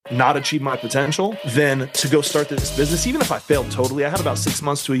not achieve my potential than to go start this business. Even if I failed totally, I had about 6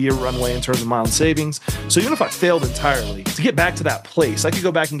 months to a year runway in terms of my own savings. So even if I failed entirely, to get back to that place, I could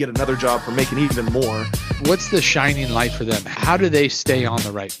go back and get another job for making even more. What's the shining light for them? How do they stay on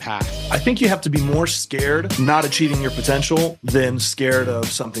the right path? I think you have to be more scared not achieving your potential than scared of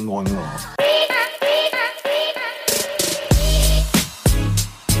something going wrong.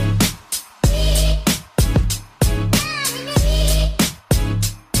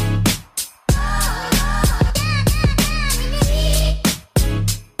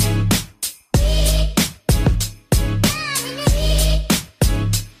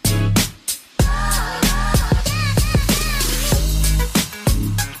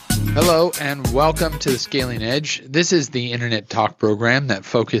 Hello and welcome to the Scaling Edge. This is the internet talk program that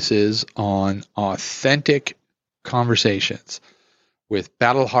focuses on authentic conversations with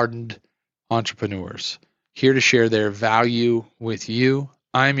battle-hardened entrepreneurs here to share their value with you.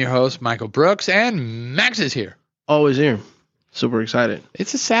 I'm your host, Michael Brooks, and Max is here. Always here. Super excited.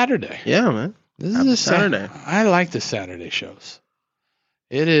 It's a Saturday. Yeah, man. This is a Saturday. I like the Saturday shows.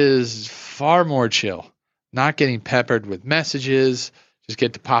 It is far more chill. Not getting peppered with messages. Just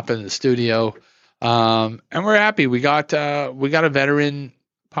get to pop into the studio, and we're happy. We got a veteran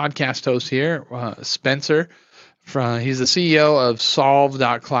podcast host here, Spencer. He's the CEO of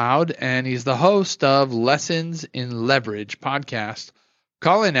Solve.cloud, and he's the host of Lessons in Leverage podcast,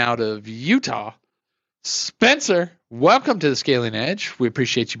 calling out of Utah. Spencer, welcome to the Scaling Edge. We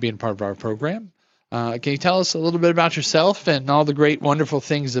appreciate you being part of our program. Can you tell us a little bit about yourself and all the great, wonderful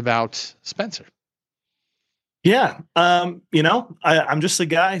things about Spencer? Yeah. I'm just a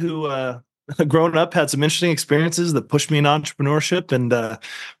guy who, growing up, had some interesting experiences that pushed me in entrepreneurship. And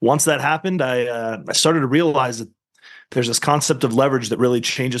once that happened, I started to realize that there's this concept of leverage that really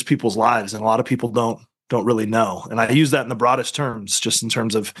changes people's lives. And a lot of people don't really know. And I use that in the broadest terms, just in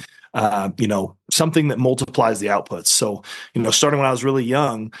terms of, something that multiplies the outputs. So, starting when I was really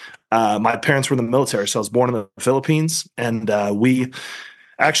young, my parents were in the military. So I was born in the Philippines, and we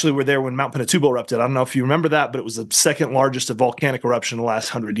actually were there when Mount Pinatubo erupted. I don't know if you remember that, but it was the second largest volcanic eruption in the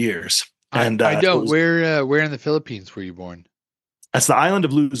last 100 years. And I don't. Where in the Philippines were you born? That's the island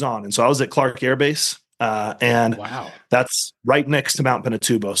of Luzon. And so I was at Clark Air Base, and wow, that's right next to Mount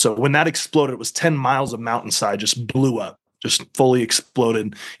Pinatubo. So when that exploded, it was 10 miles of mountainside just blew up, just fully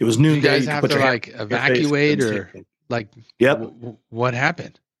exploded. It was noonday. You guys have to evacuate or Yep. What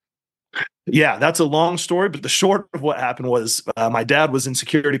happened? Yeah, that's a long story, but the short of what happened was my dad was in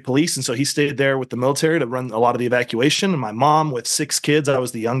security police, and so he stayed there with the military to run a lot of the evacuation. And my mom, with 6 kids, I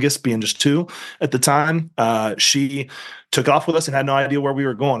was the youngest, being just 2 at the time, she took off with us and had no idea where we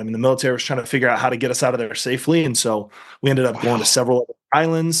were going. I mean, the military was trying to figure out how to get us out of there safely, and so we ended up going to several other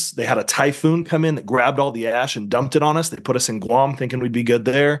islands. They had a typhoon come in that grabbed all the ash and dumped it on us. They put us in Guam thinking we'd be good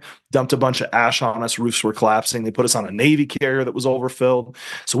there, dumped a bunch of ash on us. Roofs were collapsing. They put us on a Navy carrier that was overfilled.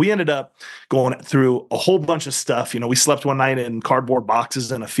 So we ended up going through a whole bunch of stuff. We slept one night in cardboard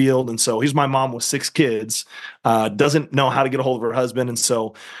boxes in a field. And so here's my mom with 6 kids, doesn't know how to get a hold of her husband. And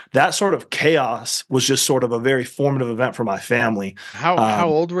so that sort of chaos was just sort of a very formative event for my family. How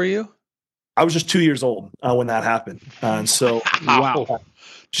old were you? I was just 2 years old when that happened. And so, wow.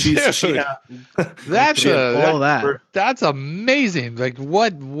 That's amazing. Like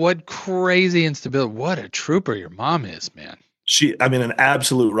what crazy instability. What a trooper your mom is, man. An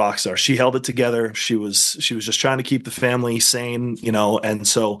absolute rock star. She held it together. She was just trying to keep the family sane, and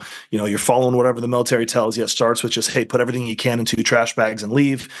so, you're following whatever the military tells you. It starts with just, hey, put everything you can into trash bags and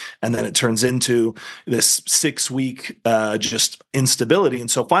leave. And then it turns into this 6-week, just instability.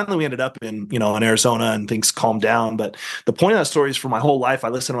 And so finally we ended up in Arizona, and things calmed down. But the point of that story is, for my whole life, I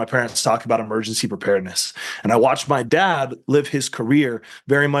listened to my parents talk about emergency preparedness, and I watched my dad live his career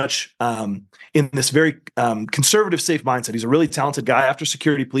very much, in this very conservative, safe mindset. He's a really talented guy. After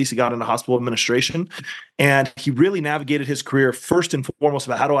security police, he got into hospital administration, and he really navigated his career first and foremost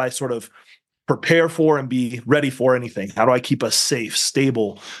about, how do I sort of prepare for and be ready for anything? How do I keep us safe,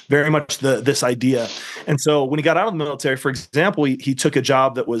 stable? Very much this idea. And so when he got out of the military, for example, he took a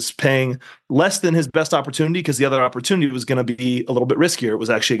job that was paying less than his best opportunity, because the other opportunity was going to be a little bit riskier. It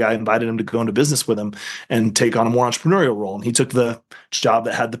was actually a guy who invited him to go into business with him and take on a more entrepreneurial role. And he took the job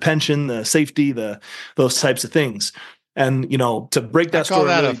that had the pension, the safety, those types of things. And, to break that story,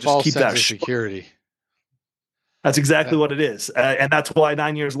 that really a just false keep sense that of security. That's exactly what it is. And that's why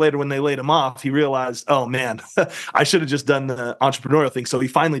 9 years later, when they laid him off, he realized, oh man, I should have just done the entrepreneurial thing. So he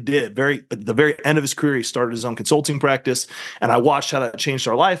finally did. At the very end of his career, he started his own consulting practice. And I watched how that changed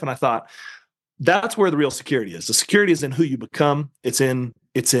our life. And I thought, that's where the real security is. The security is in who you become. It's in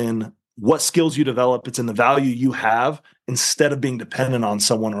what skills you develop. It's in the value you have instead of being dependent on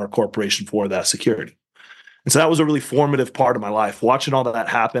someone or a corporation for that security. And so that was a really formative part of my life, watching all that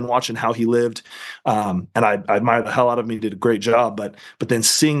happen, watching how he lived. And I admire the hell out of him. He did a great job. But then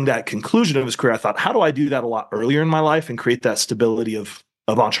seeing that conclusion of his career, I thought, how do I do that a lot earlier in my life and create that stability of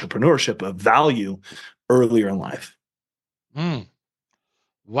entrepreneurship, of value earlier in life?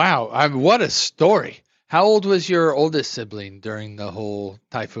 Wow. What a story. How old was your oldest sibling during the whole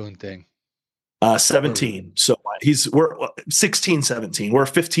typhoon thing? 17. So we're 16, 17. We're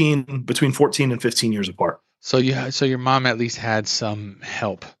 15, between 14 and 15 years apart. So your mom at least had some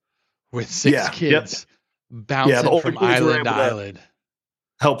help with six kids bouncing from island to island.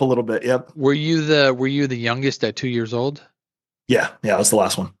 Help a little bit. Yep. Were you the youngest at 2 years old? Yeah. I was the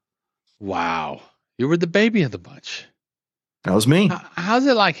last one. Wow. You were the baby of the bunch. That was me. How's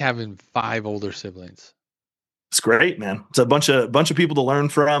it like having 5 older siblings? It's great, man. It's a bunch of people to learn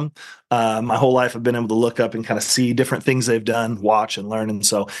from. My whole life, I've been able to look up and kind of see different things they've done, watch and learn. And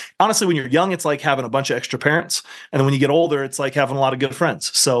so honestly, when you're young, it's like having a bunch of extra parents. And then when you get older, it's like having a lot of good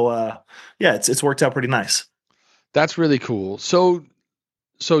friends. So it's worked out pretty nice. That's really cool. So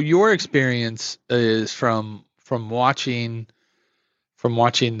your experience is from watching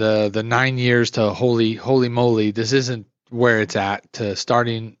the 9 years to holy moly, this isn't where it's at, to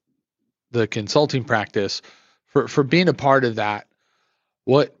starting the consulting practice. For being a part of that,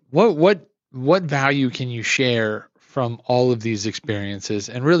 what value can you share from all of these experiences,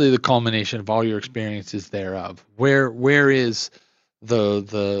 and really the culmination of all your experiences thereof? Where is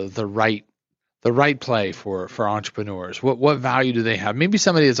the right play for entrepreneurs? What value do they have? Maybe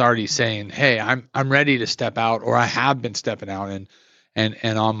somebody is already saying, "Hey, I'm ready to step out," or "I have been stepping out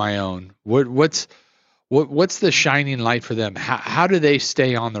and on my own." What's the shining light for them? How do they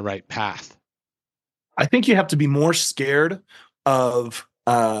stay on the right path? I think you have to be more scared of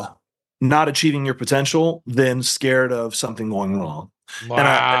not achieving your potential than scared of something going wrong.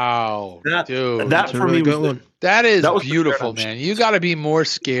 Wow, dude, that for me was that is beautiful, man. You got to be more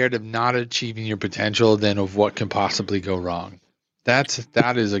scared of not achieving your potential than of what can possibly go wrong. That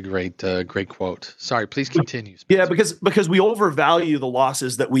is a great quote. Sorry, please continue, Spencer. Yeah, because we overvalue the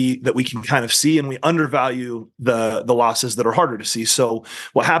losses that we can kind of see, and we undervalue the losses that are harder to see. So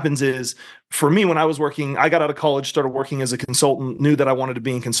what happens is, for me, when I was working, I got out of college, started working as a consultant, knew that I wanted to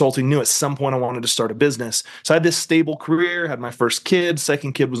be in consulting, knew at some point I wanted to start a business. So I had this stable career, had my first kid,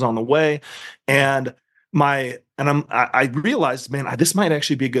 second kid was on the way, and I realized, man, this might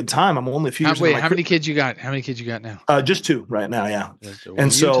actually be a good time. I'm only a few years. Wait, how many kids you got? How many kids you got now? Just 2 right now. Yeah. Well,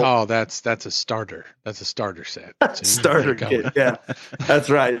 and so Utah, that's a starter. That's a starter set. So starter kid. Yeah, that's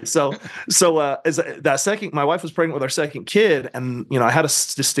right. So as that second, my wife was pregnant with our second kid, and I had a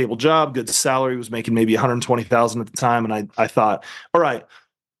stable job, good salary, was making maybe $120,000 at the time, and I thought, all right,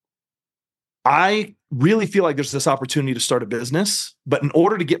 I really feel like there's this opportunity to start a business, but in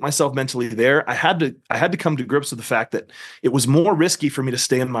order to get myself mentally there, I had to come to grips with the fact that it was more risky for me to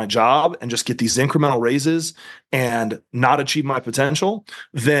stay in my job and just get these incremental raises and not achieve my potential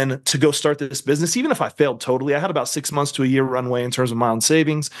than to go start this business. Even if I failed totally, I had about 6 months to a year runway in terms of my own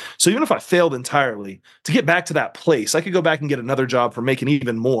savings. So even if I failed entirely, to get back to that place, I could go back and get another job for making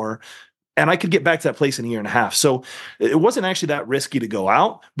even more. And I could get back to that place in a year and a half. So it wasn't actually that risky to go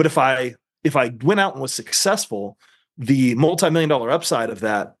out. But if I went out and was successful, the multi-million-dollar upside of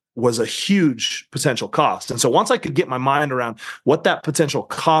that was a huge potential cost. And so once I could get my mind around what that potential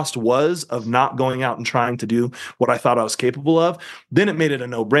cost was of not going out and trying to do what I thought I was capable of, then it made it a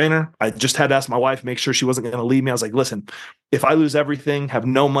no-brainer. I just had to ask my wife, make sure she wasn't going to leave me. I was like, listen, if I lose everything, have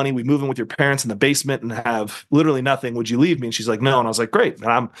no money, we move in with your parents in the basement and have literally nothing, would you leave me? And she's like, no. And I was like, great.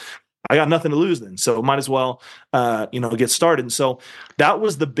 And I got nothing to lose then, so might as well, get started. And so that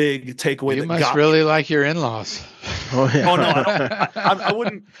was the big takeaway. You must really like your in-laws. Oh yeah. Oh no, I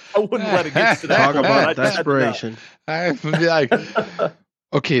wouldn't let it get to that. Talk about desperation. I'd be like,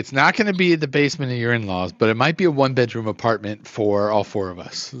 okay, it's not going to be the basement of your in-laws, but it might be a 1-bedroom apartment for all 4 of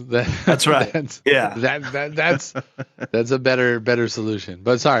us. That's right. That's a better solution.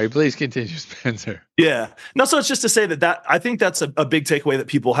 But sorry, please continue, Spencer. Yeah. No, so it's just to say that I think that's a big takeaway that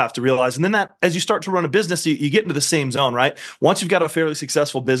people have to realize. And then that as you start to run a business, you get into the same zone, right? Once you've got a fairly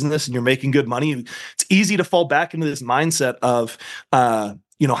successful business and you're making good money, it's easy to fall back into this mindset of, how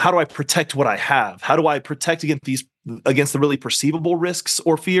do I protect what I have? How do I protect against the really perceivable risks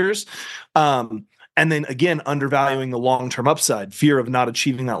or fears? And then again, undervaluing the long-term upside, fear of not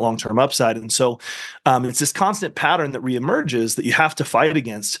achieving that long-term upside. And so it's this constant pattern that reemerges that you have to fight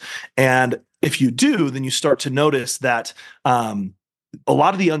against. And if you do, then you start to notice that a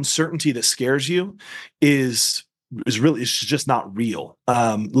lot of the uncertainty that scares you is is just not real.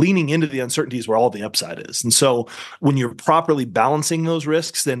 Leaning into the uncertainty is where all the upside is. And so when you're properly balancing those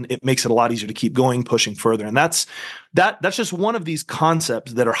risks, then it makes it a lot easier to keep going, pushing further. And that's just one of these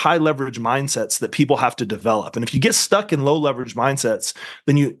concepts that are high leverage mindsets that people have to develop. And if you get stuck in low leverage mindsets,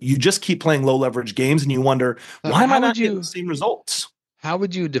 then you just keep playing low leverage games and you wonder, why am I not getting the same results? How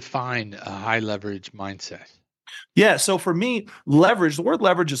would you define a high leverage mindset? Yeah. So for me, the word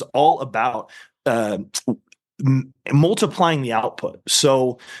leverage is all about multiplying the output.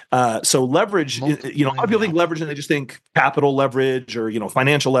 So leverage, a lot of people think leverage and they just think capital leverage or,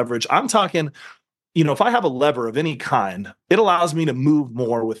 financial leverage. I'm talking, if I have a lever of any kind, it allows me to move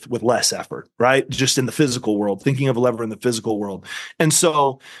more with less effort, right? Just in the physical world, thinking of a lever in the physical world. And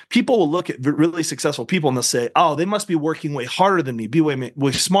so people will look at really successful people and they'll say, oh, they must be working way harder than me, be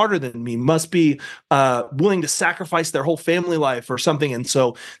way smarter than me, must be willing to sacrifice their whole family life or something. And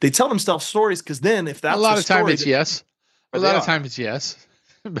so they tell themselves stories because then if that's a lot of time story, it's yes. A lot of time it's yes.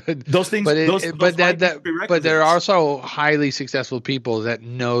 But those things, but there are also highly successful people that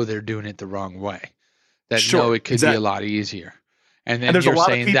know they're doing it the wrong way. That know it could be a lot easier. And then you're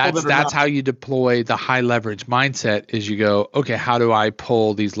saying that's how you deploy the high leverage mindset is you go, okay, how do I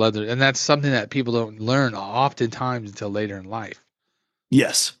pull these levers? And that's something that people don't learn oftentimes until later in life.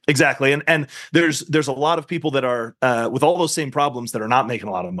 Yes, exactly. And there's a lot of people that are with all those same problems that are not making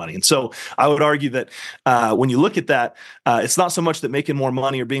a lot of money. And so I would argue that when you look at that, it's not so much that making more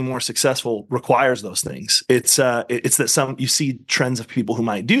money or being more successful requires those things. It's that you see trends of people who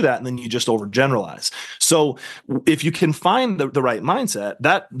might do that, and then you just overgeneralize. So if you can find the right mindset,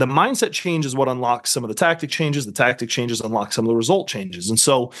 that the mindset change is what unlocks some of the tactic changes. The tactic changes unlock some of the result changes. And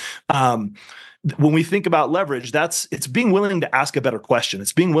so when we think about leverage, it's being willing to ask a better question.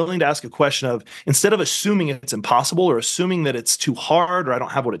 It's being willing to ask a question of, instead of assuming it's impossible or assuming that it's too hard or I don't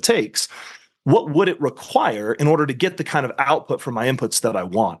have what it takes, what would it require in order to get the kind of output from my inputs that I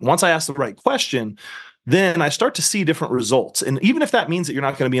want? Once I ask the right question, then I start to see different results. And even if that means that you're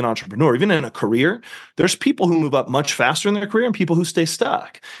not going to be an entrepreneur, even in a career, there's people who move up much faster in their career and people who stay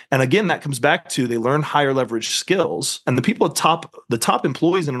stuck. And again, that comes back to they learn higher leverage skills. And the people at the top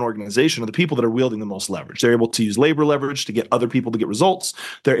employees in an organization are the people that are wielding the most leverage. They're able to use labor leverage to get other people to get results.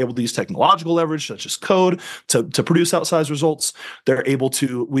 They're able to use technological leverage, such as code, to produce outsized results. They're able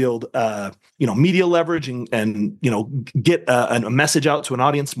to wield media leverage and get a message out to an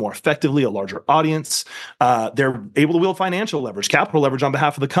audience more effectively, a larger audience. They're able to wield financial leverage, capital leverage on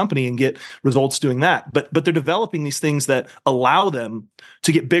behalf of the company and get results doing that. But they're developing these things that allow them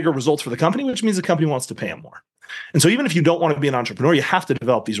to get bigger results for the company, which means the company wants to pay them more. And so even if you don't want to be an entrepreneur, you have to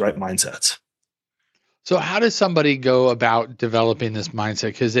develop these right mindsets. So how does somebody go about developing this mindset?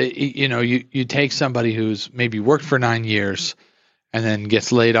 Because you take somebody who's maybe worked for 9 years and then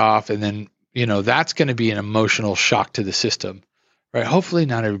gets laid off, and then that's going to be an emotional shock to the system. Right. Hopefully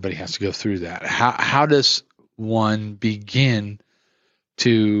not everybody has to go through that. How does one begin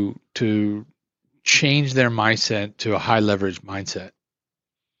to change their mindset to a high leverage mindset?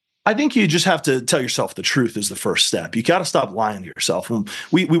 I think you just have to tell yourself the truth is the first step. You got to stop lying to yourself.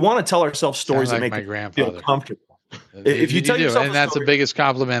 We want to tell ourselves stories that make us feel comfortable. If you tell yourself, and that's the biggest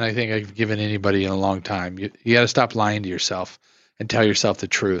compliment I think I've given anybody in a long time. You got to stop lying to yourself and tell yourself the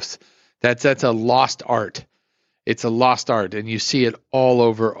truth. That's a lost art. It's a lost art, and you see it all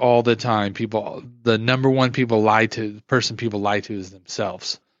over all the time. The number one person people lie to is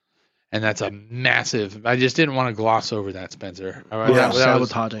themselves. And that's a massive, I just didn't want to gloss over that, Spencer.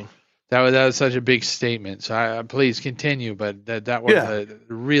 Sabotaging. That was such a big statement. So please continue, but that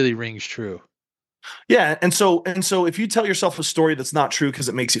really rings true. Yeah. And so if you tell yourself a story that's not true because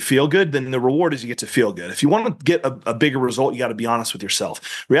it makes you feel good, then the reward is you get to feel good. If you want to get a bigger result, you got to be honest with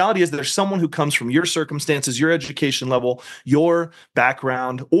yourself. Reality is there's someone who comes from your circumstances, your education level, your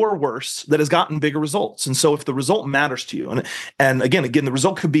background, or worse, that has gotten bigger results. And so if the result matters to you, and again, the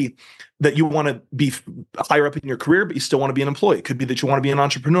result could be that you want to be higher up in your career, but you still want to be an employee. It could be that you want to be an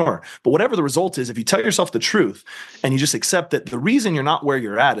entrepreneur. But whatever the result is, if you tell yourself the truth and you just accept that the reason you're not where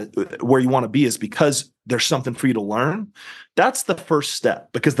you're at, where you want to be, is because there's something for you to learn, that's the first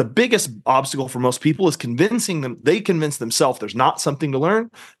step. Because the biggest obstacle for most people is convincing them, they convince themselves there's not something to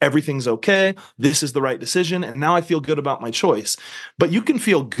learn, everything's okay, this is the right decision, and now I feel good about my choice. But you can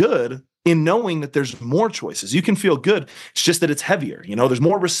feel good in knowing that there's more choices. You can feel good. It's just that it's heavier. There's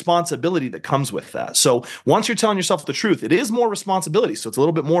more responsibility that comes with that. So once you're telling yourself the truth, it is more responsibility. So it's a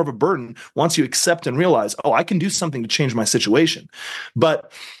little bit more of a burden once you accept and realize, oh, I can do something to change my situation.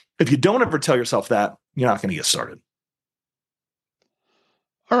 But if you don't ever tell yourself that, you're not going to get started.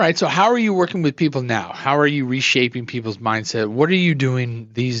 All right. So how are you working with people now? How are you reshaping people's mindset? What are you doing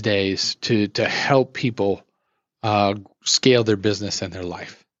these days to help people scale their business and their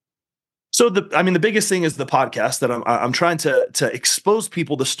life? So the biggest thing is the podcast that I'm trying to expose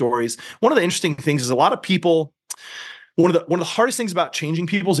people to stories. One of the interesting things is a lot of people. One of the hardest things about changing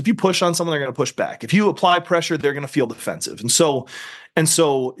people is if you push on someone, they're going to push back. If you apply pressure, they're going to feel defensive. And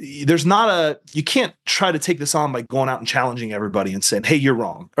so there's you can't try to take this on by going out and challenging everybody and saying, hey, you're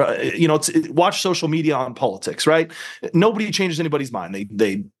wrong. Watch social media on politics, right? Nobody changes anybody's mind.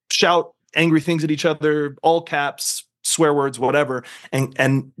 They shout angry things at each other, all caps, swear words, whatever.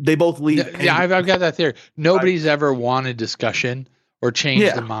 And they both leave. Yeah, I've got that theory. Nobody's ever wanted discussion or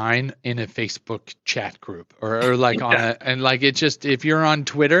change the mind in a Facebook chat group or like it's just, if you're on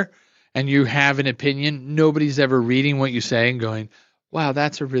Twitter and you have an opinion, nobody's ever reading what you say and going, wow,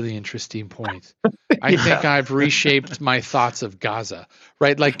 that's a really interesting point. I think I've reshaped my thoughts of Gaza,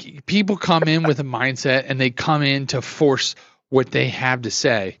 right? Like people come in with a mindset and they come in to force what they have to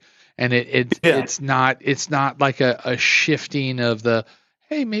say. And it's not like a shifting of the,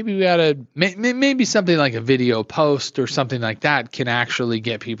 hey, maybe we ought to, maybe something like a video post or something like that can actually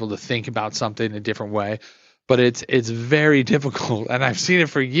get people to think about something a different way. But it's very difficult. And I've seen it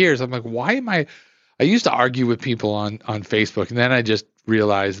for years. I'm like, why am I used to argue with people on Facebook. And then I just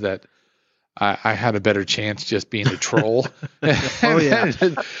realized that I had a better chance just being a troll. Oh yeah.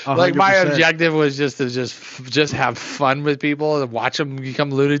 Like my objective was just to have fun with people and watch them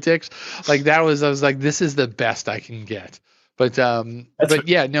become lunatics. Like I was like, this is the best I can get. But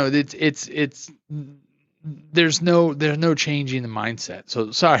yeah, no, it's there's no changing the mindset.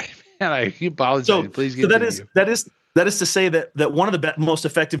 So sorry, man, I apologize. So, please so that is to say that one of the most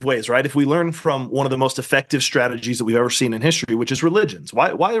effective ways, right? If we learn from one of the most effective strategies that we've ever seen in history, which is religions.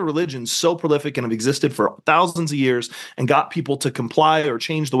 Why are religions so prolific and have existed for thousands of years and got people to comply or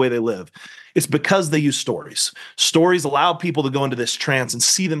change the way they live? It's because they use stories. Stories allow people to go into this trance and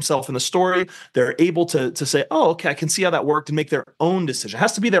see themselves in the story. They're able to say, oh, okay, I can see how that worked, and make their own decision. It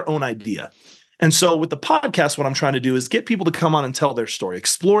has to be their own idea. And so with the podcast, what I'm trying to do is get people to come on and tell their story,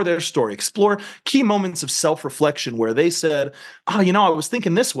 explore their story, explore key moments of self-reflection where they said, oh, I was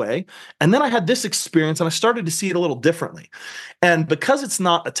thinking this way, and then I had this experience and I started to see it a little differently. And because it's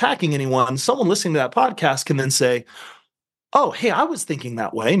not attacking anyone, someone listening to that podcast can then say, oh, hey, I was thinking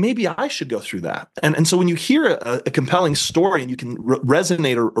that way. Maybe I should go through that. And so when you hear a compelling story and you can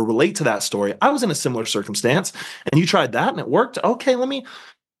resonate or relate to that story, I was in a similar circumstance and you tried that and it worked. Okay,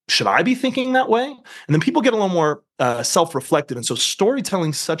 should I be thinking that way? And then people get a little more self-reflective. And so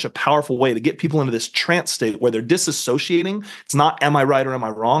storytelling is such a powerful way to get people into this trance state where they're disassociating. It's not, am I right or am I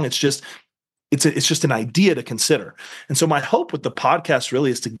wrong? It's just an idea to consider. And so my hope with the podcast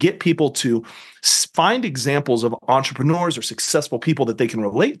really is to get people to find examples of entrepreneurs or successful people that they can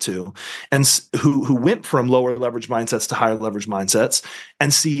relate to and who went from lower leverage mindsets to higher leverage mindsets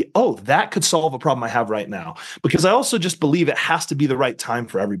and see, oh, that could solve a problem I have right now. Because I also just believe it has to be the right time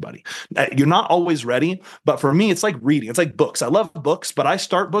for everybody. You're not always ready, but for me, it's like reading. It's like books. I love books, but I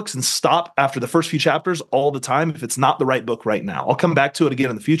start books and stop after the first few chapters all the time if it's not the right book right now. I'll come back to it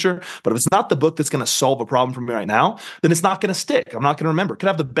again in the future, but if it's not the book that's going to solve a problem for me right now, then it's not going to stick. I'm not going to remember. It could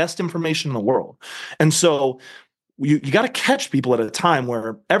have the best information in the world. And so you got to catch people at a time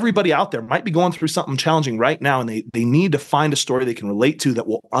where everybody out there might be going through something challenging right now, and they need to find a story they can relate to that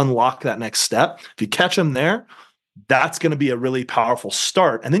will unlock that next step. If you catch them there, that's going to be a really powerful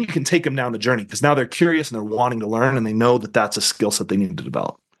start. And then you can take them down the journey because now they're curious and they're wanting to learn, and they know that that's a skill set they need to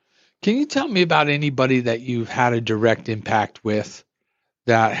develop. Can you tell me about anybody that you've had a direct impact with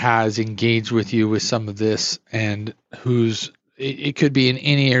that has engaged with you with some of this, and it could be in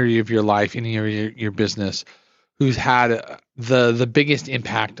any area of your life, any area of your business, who's had the biggest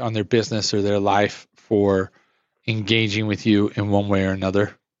impact on their business or their life for engaging with you in one way or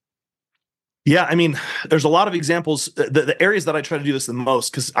another? Yeah, I mean, there's a lot of examples. The areas that I try to do this the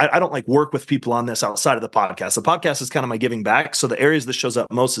most, because I don't like work with people on this outside of the podcast. The podcast is kind of my giving back. So the areas this shows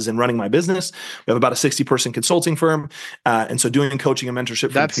up most is in running my business. We have about a 60-person consulting firm. And so doing coaching and mentorship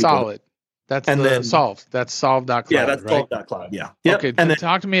for That's people. Solid. That's Solved. That's solve.cloud. Yeah, that's right? solve.cloud. Yeah. Yep. Okay. And then,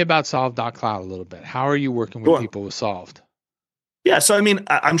 talk to me about solve.cloud a little bit. How are you working with people with Solved? Yeah. So, I mean,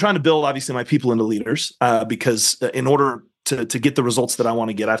 I'm trying to build obviously my people into leaders because in order to get the results that I want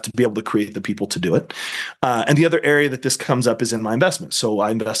to get, I have to be able to create the people to do it. And the other area that this comes up is in my investments. So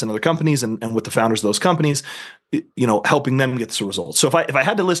I invest in other companies and with the founders of those companies, helping them get the results. So if I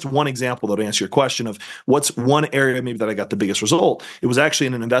had to list one example that would answer your question of what's one area maybe that I got the biggest result, it was actually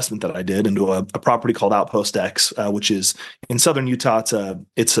in an investment that I did into a property called Outpost X, which is in southern Utah.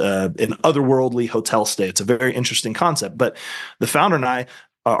 It's an otherworldly hotel stay. It's a very interesting concept. But the founder and I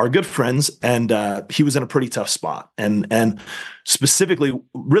are good friends, and he was in a pretty tough spot, and specifically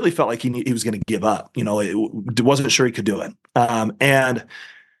really felt like he was going to give up. Wasn't sure he could do it, and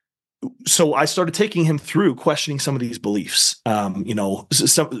so I started taking him through questioning some of these beliefs.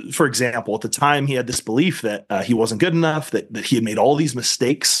 For example, at the time he had this belief that he wasn't good enough, that he had made all these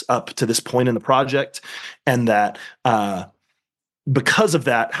mistakes up to this point in the project, and that because of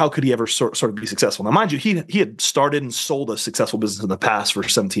that, how could he ever sort of be successful? Now, mind you, he had started and sold a successful business in the past for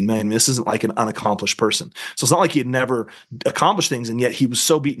 17 million. I mean, this isn't like an unaccomplished person. So it's not like he had never accomplished things. And yet he was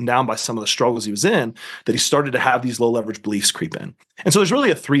so beaten down by some of the struggles he was in that he started to have these low leverage beliefs creep in. And so there's really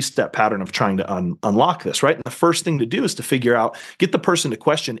a 3-step pattern of trying to unlock this, right? And the first thing to do is to figure out, get the person to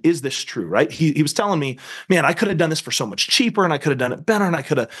question, is this true, right? He was telling me, man, I could have done this for so much cheaper, and I could have done it better. And I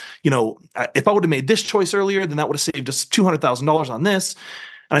could have, if I would have made this choice earlier, then that would have saved us $200,000 on this.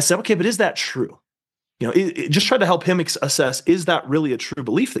 And I said, okay, but is that true? Just try to help him assess, is that really a true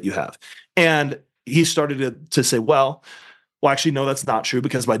belief that you have? And he started to say, well, actually, no, that's not true,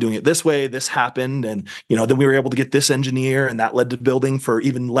 because by doing it this way, this happened. And, then we were able to get this engineer, and that led to building for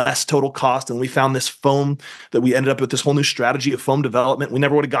even less total cost. And we found this foam that we ended up with this whole new strategy of foam development. We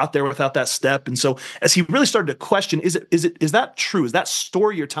never would have got there without that step. And so as he really started to question, is that true? Is that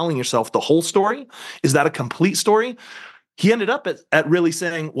story you're telling yourself the whole story? Is that a complete story? He ended up at really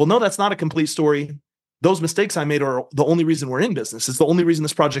saying, well, no, that's not a complete story. Those mistakes I made are the only reason we're in business. It's the only reason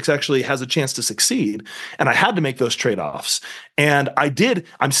this project actually has a chance to succeed. And I had to make those trade-offs. And I did.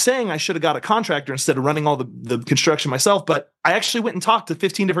 I'm saying I should have got a contractor instead of running all the construction myself. But I actually went and talked to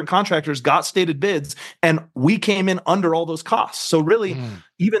 15 different contractors, got stated bids, and we came in under all those costs. So really,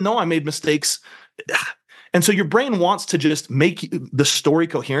 even though I made mistakes, and so your brain wants to just make the story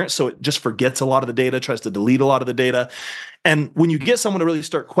coherent, so it just forgets a lot of the data, tries to delete a lot of the data. And when you get someone to really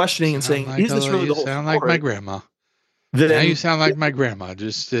start questioning and saying, is this really the whole story? You sound like my grandma. Then, now you sound like my grandma.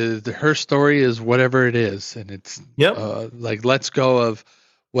 Just her story is whatever it is. And it's let's go of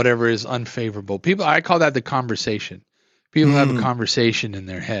whatever is unfavorable. I call that the conversation. People have a conversation in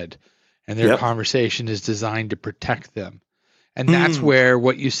their head, and their conversation is designed to protect them. And that's where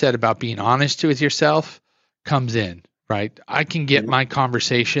what you said about being honest with yourself comes in, right? I can get my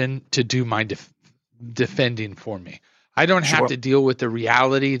conversation to do my defending for me. I don't have to deal with the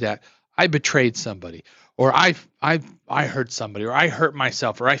reality that I betrayed somebody, or I hurt somebody, or I hurt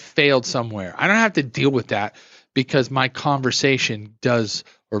myself, or I failed somewhere. I don't have to deal with that, because my conversation does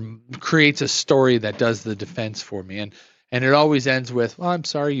or creates a story that does the defense for me. And it always ends with, well, I'm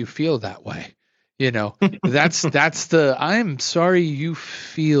sorry you feel that way. That's I'm sorry you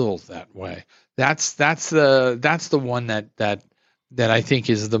feel that way. That's the one that I think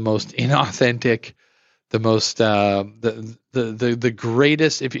is the most inauthentic, the most the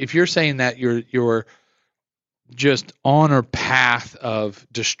greatest. If you're saying that you're just on a path of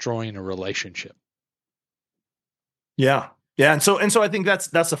destroying a relationship. Yeah. And so I think that's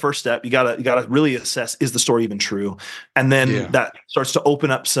the first step. You gotta really assess, is the story even true? And then that starts to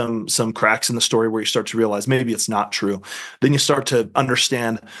open up some cracks in the story where you start to realize maybe it's not true. Then you start to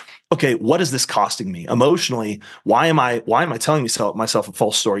understand, okay, what is this costing me emotionally? Why am I telling myself a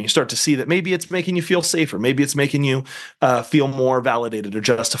false story? And you start to see that maybe it's making you feel safer. Maybe it's making you feel more validated or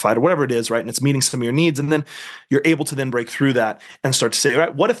justified or whatever it is, right? And it's meeting some of your needs. And then you're able to then break through that and start to say, all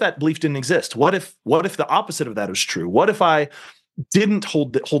right, what if that belief didn't exist? What if the opposite of that is true? What if I didn't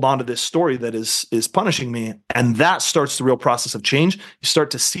hold on to this story that is punishing me? And that starts the real process of change. You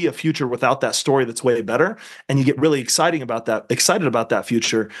start to see a future without that story that's way better, and you get really excited about that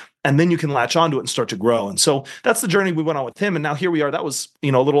future, and then you can latch onto it and start to grow. And so that's the journey we went on with him. And now here we are. That was, a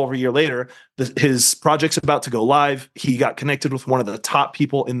little over a year later. His project's about to go live. He got connected with one of the top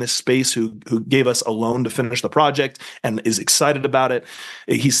people in this space who gave us a loan to finish the project and is excited about it.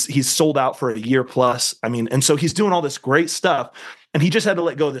 He's sold out for a year plus. And so he's doing all this great stuff, and he just had to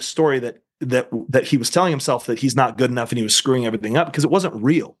let go of this story that he was telling himself that he's not good enough and he was screwing everything up because it wasn't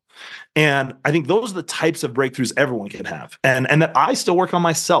real. And I think those are the types of breakthroughs everyone can have. And that I still work on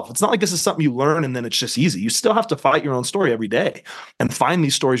myself. It's not like this is something you learn and then it's just easy. You still have to fight your own story every day and find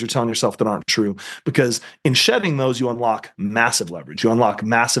these stories you're telling yourself that aren't true, because in shedding those, you unlock massive leverage. You unlock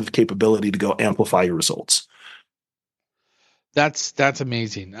massive capability to go amplify your results. That's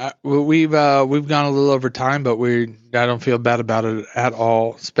amazing. We've gone a little over time, but I don't feel bad about it at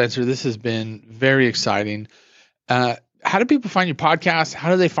all. Spencer, this has been very exciting. How do people find your podcast?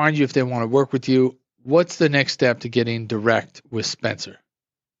 How do they find you if they want to work with you? What's the next step to getting direct with Spencer?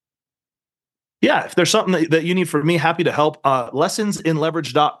 Yeah, if there's something that you need from me, happy to help.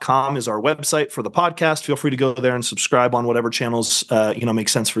 Lessonsinleverage.com is our website for the podcast. Feel free to go there and subscribe on whatever channels make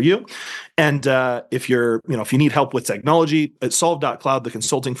sense for you. And if you need help with technology, at solve.cloud, the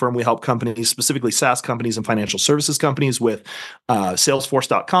consulting firm, we help companies, specifically SaaS companies and financial services companies, with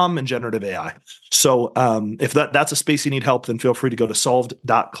salesforce.com and generative AI. So if that's a space you need help, then feel free to go to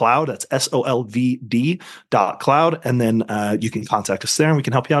solved.cloud. That's solvd.cloud. And then you can contact us there and we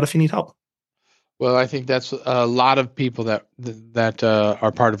can help you out if you need help. Well, I think that's a lot of people that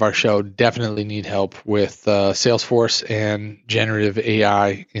are part of our show definitely need help with Salesforce and generative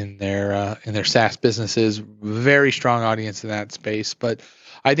AI in their SaaS businesses. Very strong audience in that space, but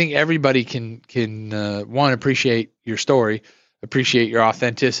I think everybody can one, appreciate your story, appreciate your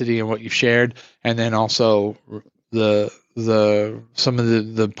authenticity and what you've shared, and then also some of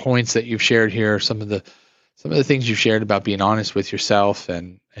the points that you've shared here, some of the things you've shared about being honest with yourself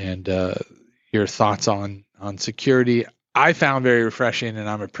and your thoughts on security, I found very refreshing, and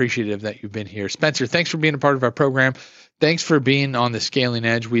I'm appreciative that you've been here. Spencer, thanks for being a part of our program. Thanks for being on the Scaling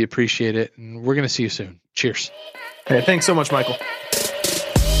Edge. We appreciate it, and we're going to see you soon. Cheers. Hey, thanks so much, Michael.